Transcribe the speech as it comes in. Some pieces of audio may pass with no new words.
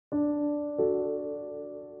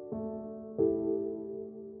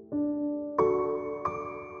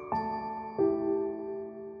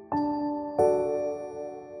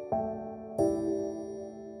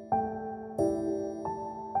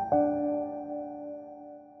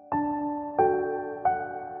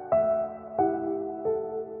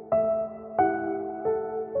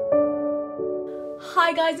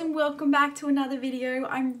Hi guys and welcome back to another video.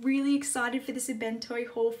 I'm really excited for this Ibentoy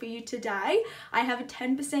haul for you today. I have a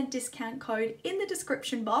 10% discount code in the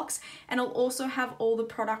description box and I'll also have all the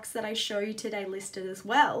products that I show you today listed as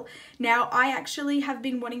well. Now I actually have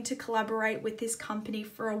been wanting to collaborate with this company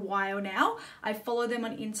for a while now. I follow them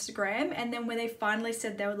on Instagram and then when they finally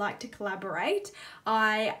said they would like to collaborate,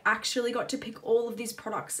 I actually got to pick all of these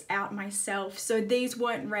products out myself. So these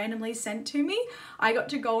weren't randomly sent to me. I got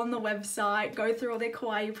to go on the website, go through all their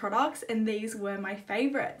Kawaii products, and these were my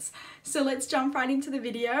favorites. So let's jump right into the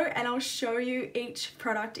video and I'll show you each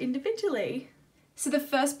product individually. So the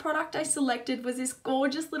first product I selected was this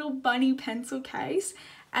gorgeous little bunny pencil case,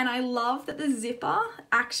 and I love that the zipper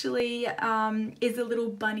actually is a little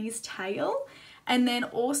bunny's tail, and then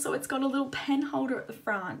also it's got a little pen holder at the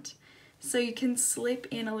front. So you can slip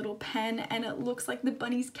in a little pen and it looks like the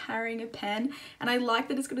bunny's carrying a pen, and I like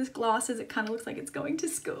that it's got his glasses. It kind of looks like it's going to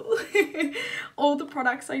school. All the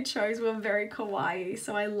products I chose were very kawaii,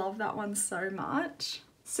 so I love that one so much.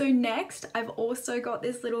 So next I've also got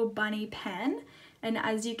this little bunny pen, and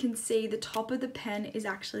as you can see the top of the pen is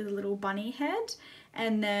actually the little bunny head,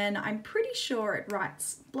 and then I'm pretty sure it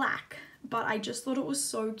writes black. But I just thought it was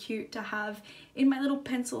so cute to have in my little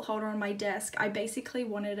pencil holder on my desk. I basically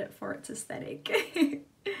wanted it for its aesthetic.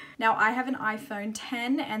 Now I have an iPhone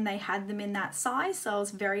 10 and they had them in that size, so I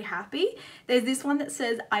was very happy. There's this one that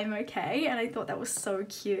says I'm okay, and I thought that was so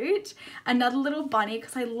cute. Another little bunny,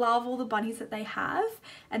 because I love all the bunnies that they have,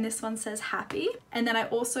 and this one says happy. And then I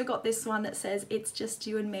also got this one that says it's just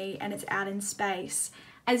you and me, and it's out in space.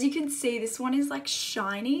 As you can see, this one is like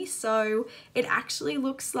shiny, so it actually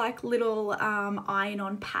looks like little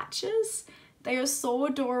iron-on patches. They are so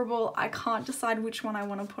adorable. I can't decide which one I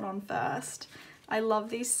want to put on first. I love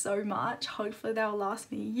these so much. Hopefully they'll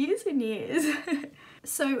last me years and years.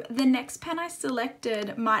 So the next pen I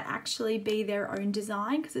selected might actually be their own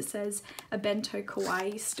design because it says Ibentoy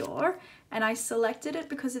Kawaii store, and I selected it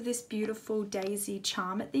because of this beautiful daisy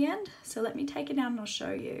charm at the end. So let me take it out and I'll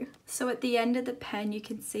show you. So at the end of the pen you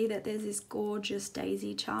can see that there's this gorgeous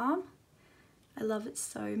daisy charm. I love it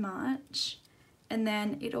so much. And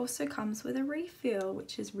then it also comes with a refill,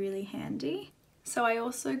 which is really handy. So I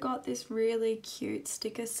also got this really cute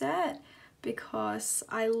sticker set because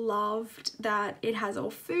I loved that it has all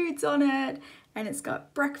foods on it, and it's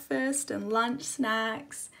got breakfast and lunch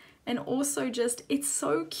snacks, and also just it's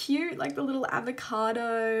so cute, like the little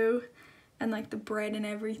avocado and like the bread and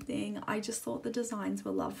everything. I just thought the designs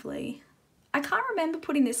were lovely. I can't remember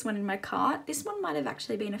putting this one in my cart. This one might have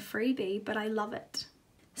actually been a freebie, but I love it.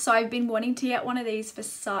 So I've been wanting to get one of these for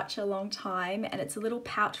such a long time, and it's a little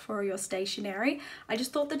pouch for your stationery. I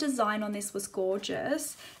just thought the design on this was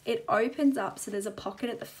gorgeous. It opens up, so there's a pocket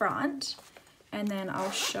at the front, and then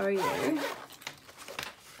I'll show you.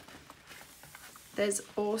 There's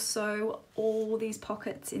also all these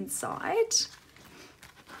pockets inside.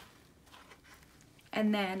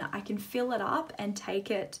 And then I can fill it up and take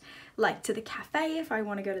it like to the cafe if I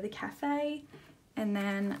want to go to the cafe. And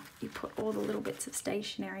then you put all the little bits of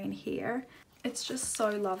stationery in here. It's just so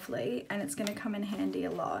lovely, and it's going to come in handy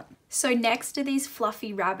a lot. So next are these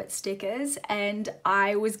fluffy rabbit stickers, and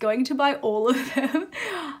I was going to buy all of them,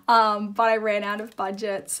 but I ran out of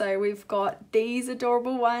budget. So we've got these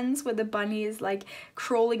adorable ones where the bunny is like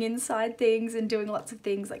crawling inside things and doing lots of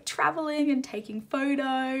things like traveling and taking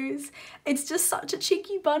photos. It's just such a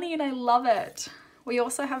cheeky bunny and I love it. We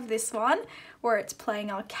also have this one where it's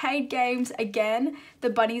playing arcade games. Again,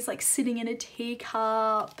 the bunny's like sitting in a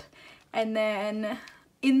teacup, and then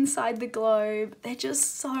inside the globe. They're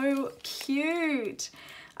just so cute.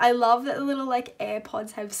 I love that the little like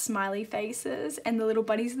AirPods have smiley faces, and the little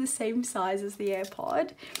bunny's the same size as the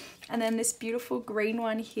AirPod. And then this beautiful green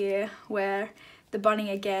one here where the bunny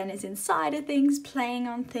again is inside of things, playing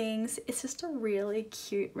on things. It's just a really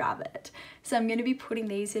cute rabbit. So I'm going to be putting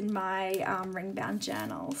these in my ring-bound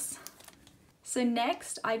journals. So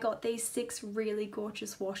next I got these 6 really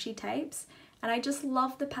gorgeous washi tapes, and I just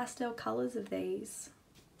love the pastel colours of these.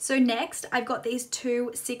 So next I've got these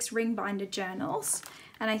 2 6 ring binder journals,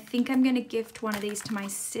 and I think I'm going to gift one of these to my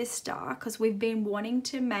sister because we've been wanting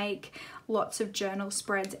to make lots of journal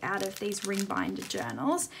spreads out of these ring binder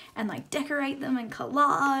journals and like decorate them and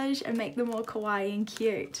collage and make them more kawaii and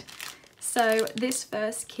cute. So this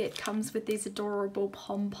first kit comes with these adorable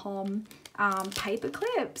pom-pom paper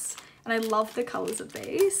clips, and I love the colours of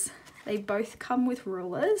these. They both come with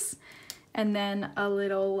rulers, and then a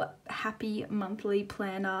little happy monthly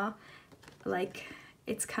planner, like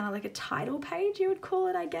it's kind of like a title page you would call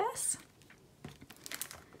it, I guess.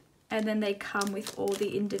 And then they come with all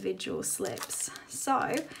the individual slips. So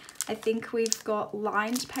I think we've got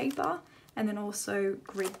lined paper, and then also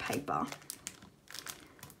grid paper.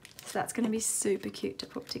 So that's going to be super cute to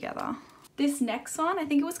put together. This next one, I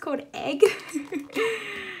think it was called Egg.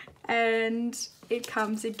 And it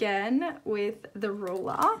comes again with the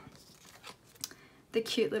ruler, the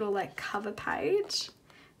cute little like cover page.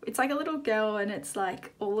 It's like a little girl and it's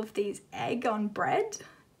like all of these egg on bread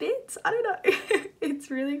bits. I don't know. It's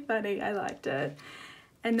really funny. I liked it.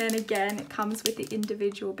 And then again, it comes with the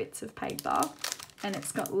individual bits of paper, and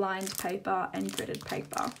it's got lined paper and gridded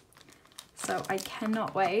paper. So I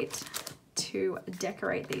cannot wait to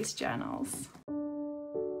decorate these journals.